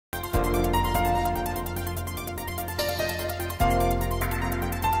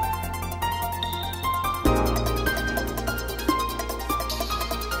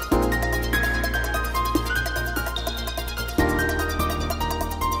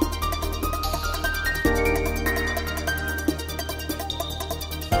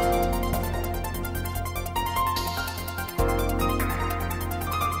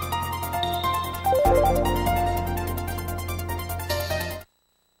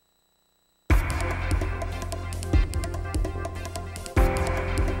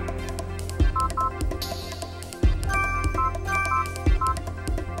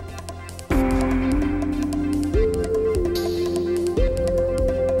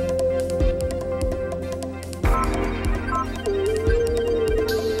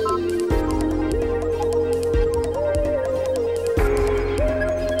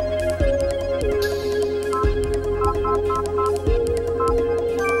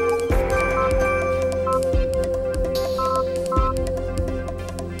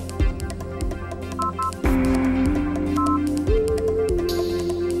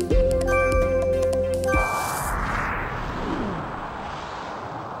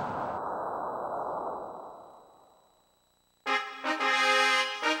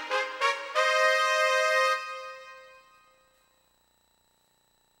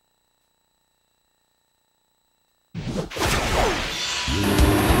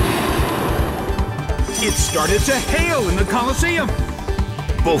It started to hail in the Colosseum.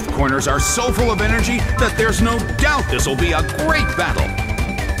 Both corners are so full of energy that there's no doubt this will be a great battle.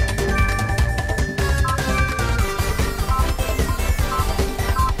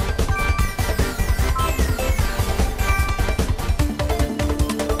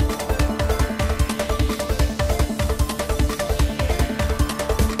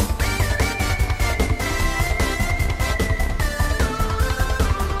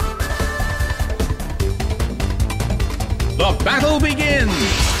 The battle begins!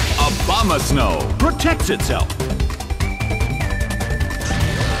 Obama Snow protects itself.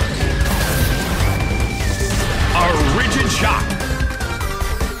 A rigid shock.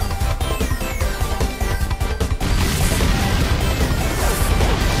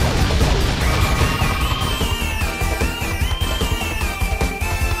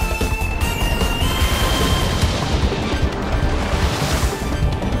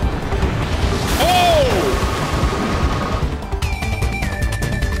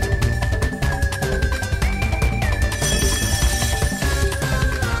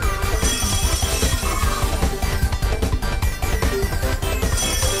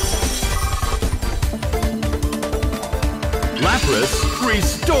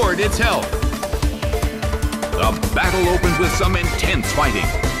 Restored its health. The battle opened with some intense fighting.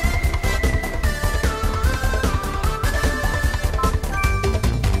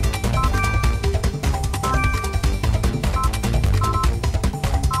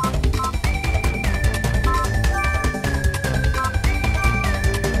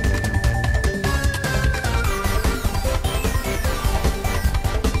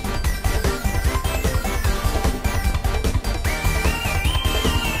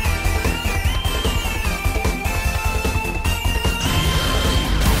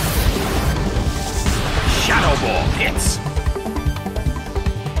 Ball hits.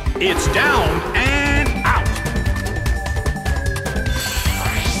 It's down and out.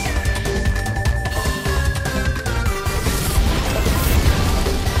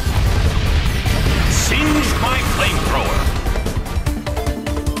 Singed by flamethrower.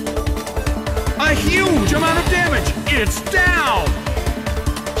 A huge amount of damage. It's down.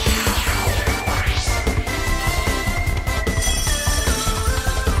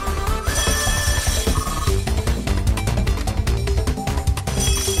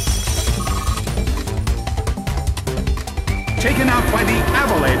 Taken out by the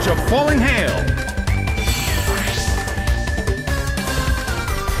avalanche of falling hail.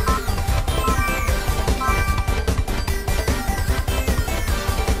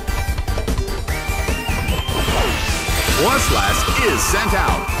 Waslash is sent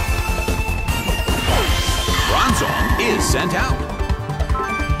out. Bronzong is sent out.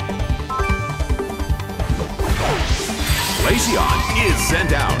 Glaceon is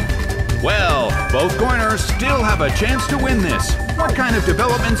sent out. Well, both corners still have a chance to win this. What kind of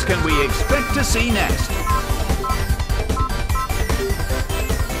developments can we expect to see next?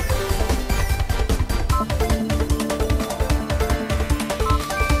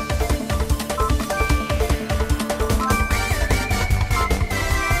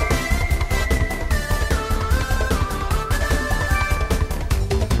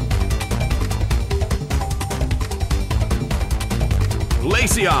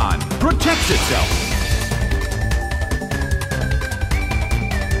 Glaceon protects itself.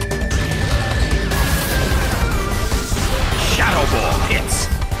 Shadow Ball hits.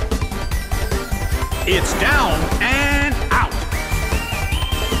 It's down and out.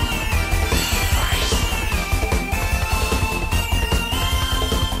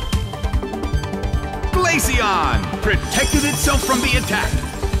 Glaceon protected itself from the attack.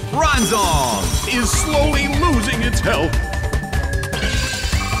 Bronzong is slowly losing its health.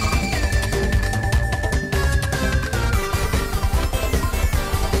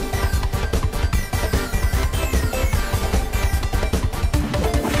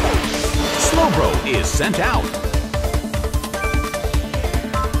 Slowbro is sent out.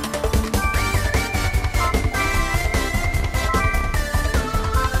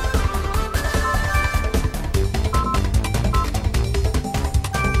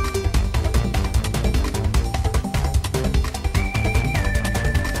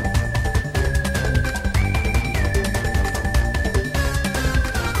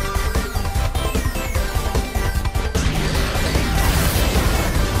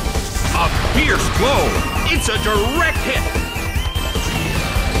 Fierce blow. It's a direct hit.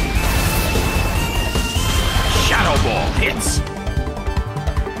 Shadow Ball hits.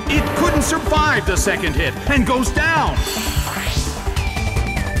 It couldn't survive the second hit and goes down.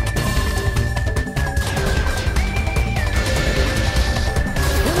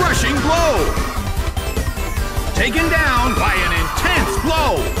 Rushing blow. taken down by an intense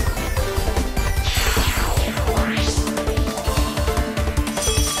blow.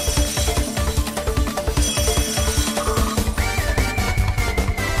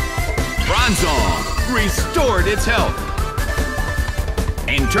 Bronzong restored its health.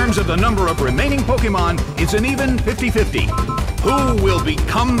 In terms of the number of remaining Pokemon, it's an even 50-50. Who will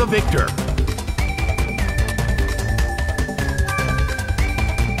become the victor?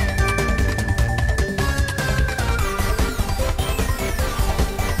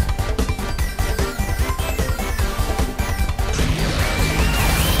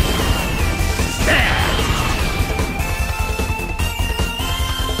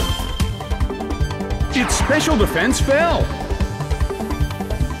 Its special defense fell.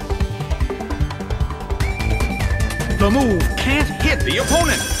 The move can't hit the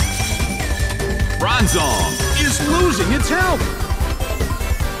opponent. Bronzong is losing its health.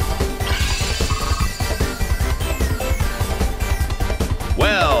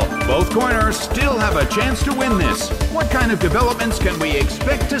 Well, both corners still have a chance to win this. What kind of developments can we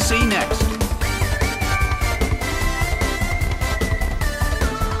expect to see next?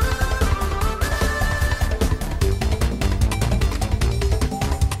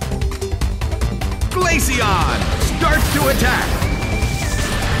 Glaceon starts to attack.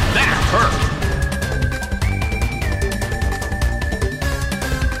 That hurt.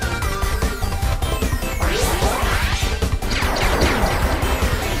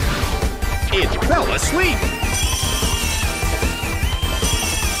 It fell asleep.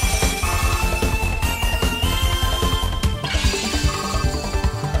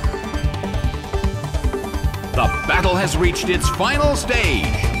 The battle has reached its final stage.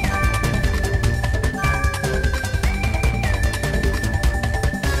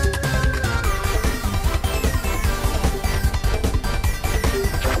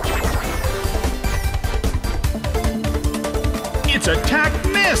 Its attack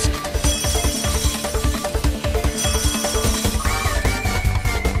missed!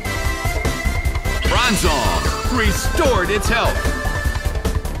 Bronzong restored its health.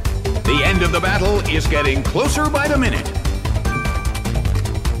 The end of the battle is getting closer by the minute.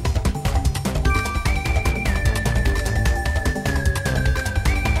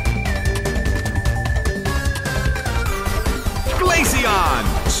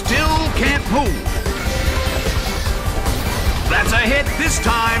 Glaceon still can't move. That's a hit this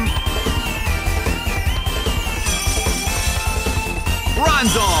time.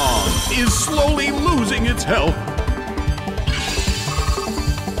 Bronzong is slowly losing its health.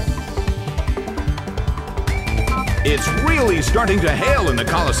 It's really starting to hail in the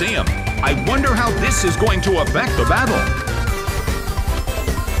Coliseum. I wonder how this is going to affect the battle.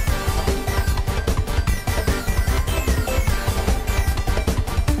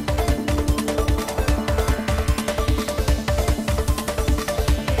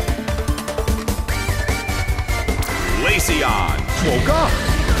 Glaceon woke up.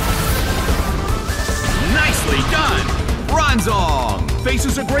 Nicely done. Bronzong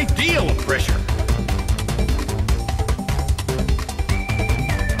faces a great deal of pressure.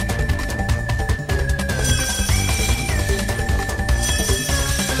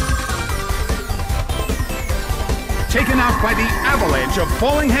 Taken out by the avalanche of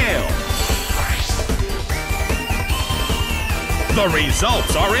falling hail. The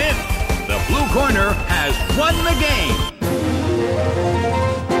results are in. The blue corner has won the game.